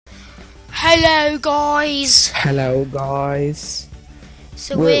Hello guys. Hello guys.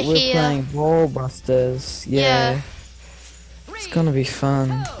 So we're here. Playing Brawl Busters. Yeah. It's gonna be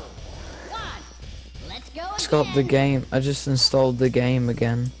fun. Just got the game. I just installed the game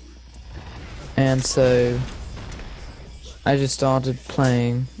again. And so I just started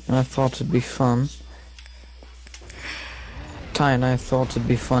playing and I thought it'd be fun. Ty and I thought it'd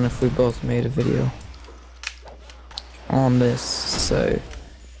be fun if we both made a video on this, so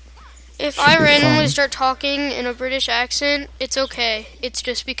if I randomly start talking in a British accent, it's okay. It's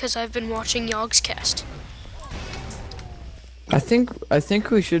just because I've been watching Yogscast. I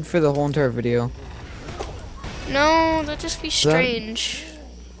think we should for the whole entire video. No, that'd just be strange.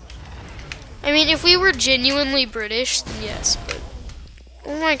 I mean, if we were genuinely British, then yes, but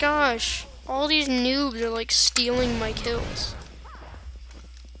oh my gosh, all these noobs are like stealing my kills.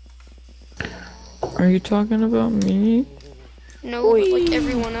 Are you talking about me? No, but like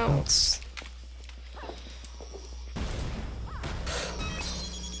everyone else.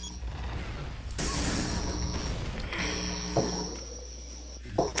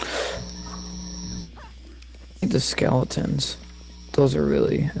 The skeletons. Those are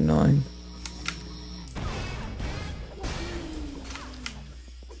really annoying.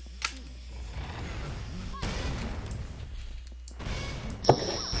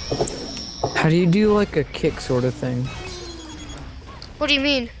 How do you do like a kick sort of thing? What do you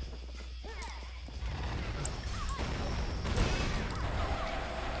mean?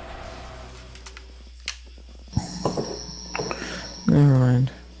 Never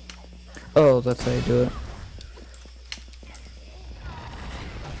mind. Oh, that's how you do it.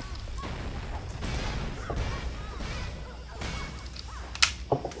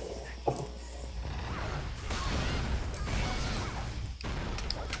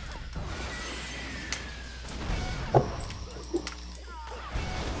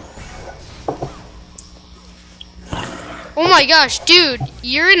 Oh my gosh, dude,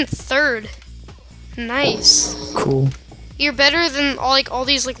 you're in third. Nice. Cool. You're better than all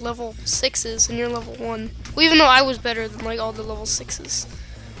these like level 6s and you're level 1. Well, even though I was better than like all the level 6s.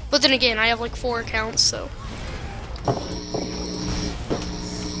 But then again, I have like 4 accounts, so.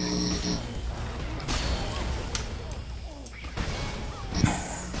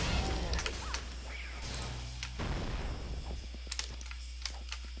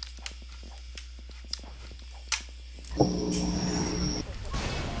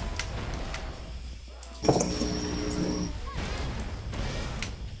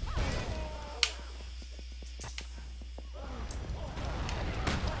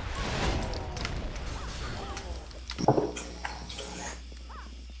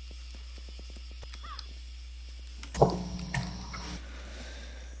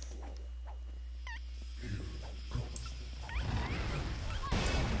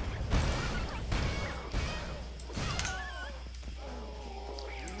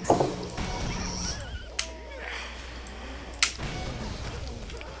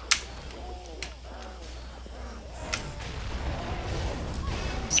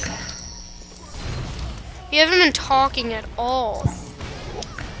 You haven't been talking at all.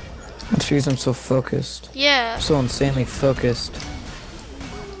 That's because I'm so focused. Yeah. I'm so insanely focused.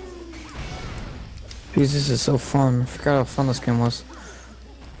 Because this is so fun. I forgot how fun this game was.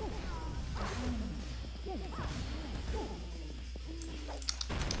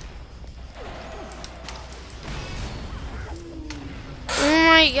 Oh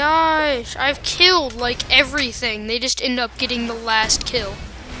my gosh. I've killed like everything. They just end up getting the last kill.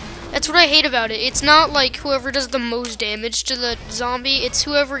 That's what I hate about it. It's not like whoever does the most damage to the zombie, it's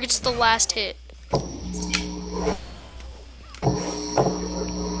whoever gets the last hit.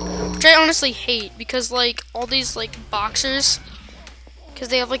 Which I honestly hate, because like all these like boxers, because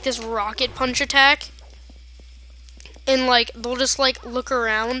they have like this rocket punch attack, and like they'll just like look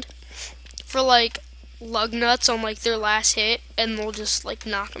around for like lug nuts on like their last hit, and they'll just like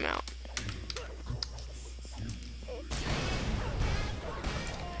knock them out.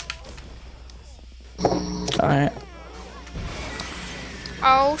 Alright.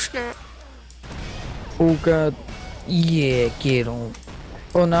 Oh snap. Oh god. Yeah, get on.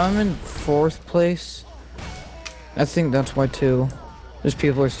 Oh, now I'm in 4th place. I think that's why too. There's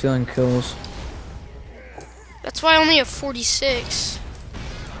people are stealing kills. That's why I only have 46.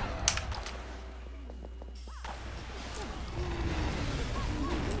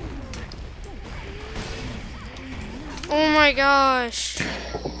 Oh my gosh.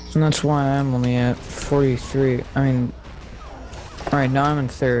 And that's why I'm only at 43. I mean, alright, now I'm in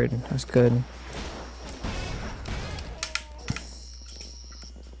 3rd. That's good.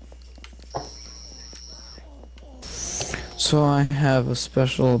 So I have a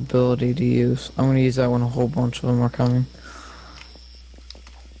special ability to use. I'm gonna use that when a whole bunch of them are coming.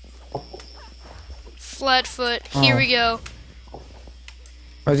 Flatfoot. Here we go.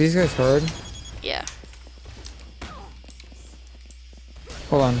 Are these guys hard? Yeah.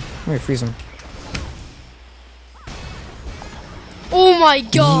 Hold on. Let me freeze them. Oh my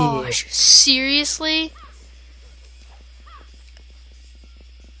gosh! Seriously?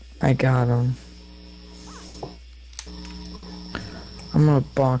 I got him. I'm gonna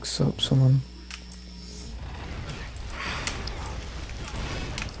box up someone.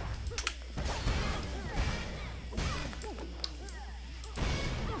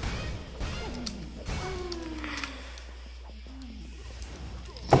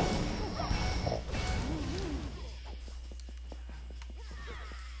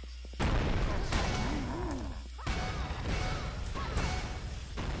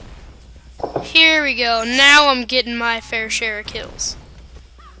 Here we go. Now I'm getting my fair share of kills.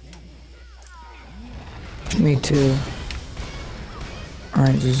 Me too.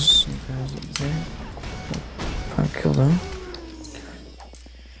 Alright, there's some guys up there. I'll kill them.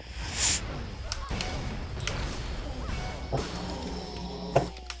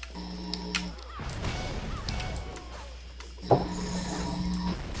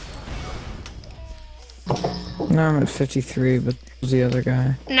 Now I'm at 53, but the other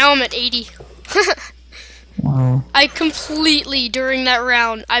guy. Now I'm at 80. Wow. I completely, during that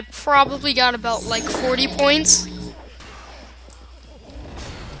round, I probably got about like 40 points.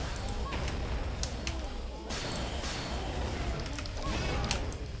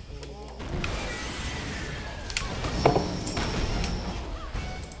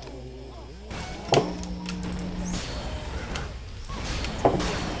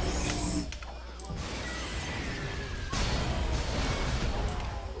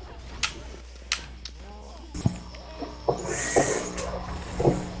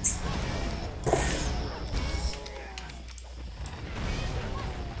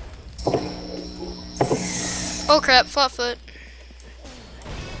 Oh crap, Flatfoot.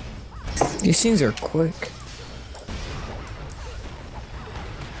 These things are quick.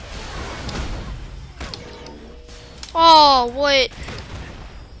 Oh, what?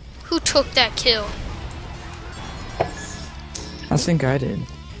 Who took that kill? I think I did.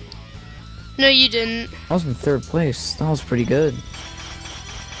 No, you didn't. I was in 3rd place. That was pretty good.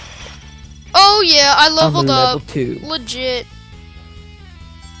 Oh yeah, I leveled level up. 2. Legit.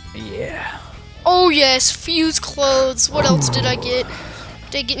 Yeah. Oh yes, fuse clothes. What else did I get?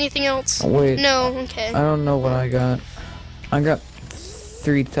 Did I get anything else? Oh, wait. No, okay. I don't know what I got. I got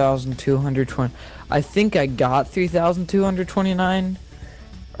 3,220. I think I got 3,229.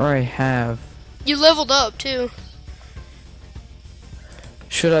 Or I have. You leveled up too.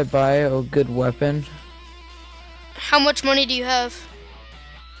 Should I buy a good weapon? How much money do you have?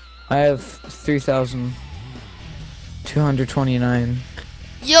 I have 3,229.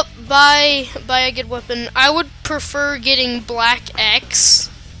 Yep, buy a good weapon. I would prefer getting Black X,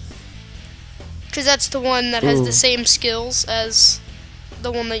 because that's the one that has the same skills as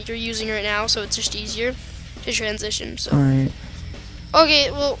the one that you're using right now, so it's just easier to transition. So. Alright. Okay,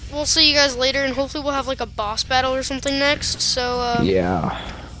 well, we'll see you guys later, and hopefully we'll have like a boss battle or something next. So, Yeah.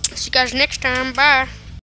 see you guys next time. Bye.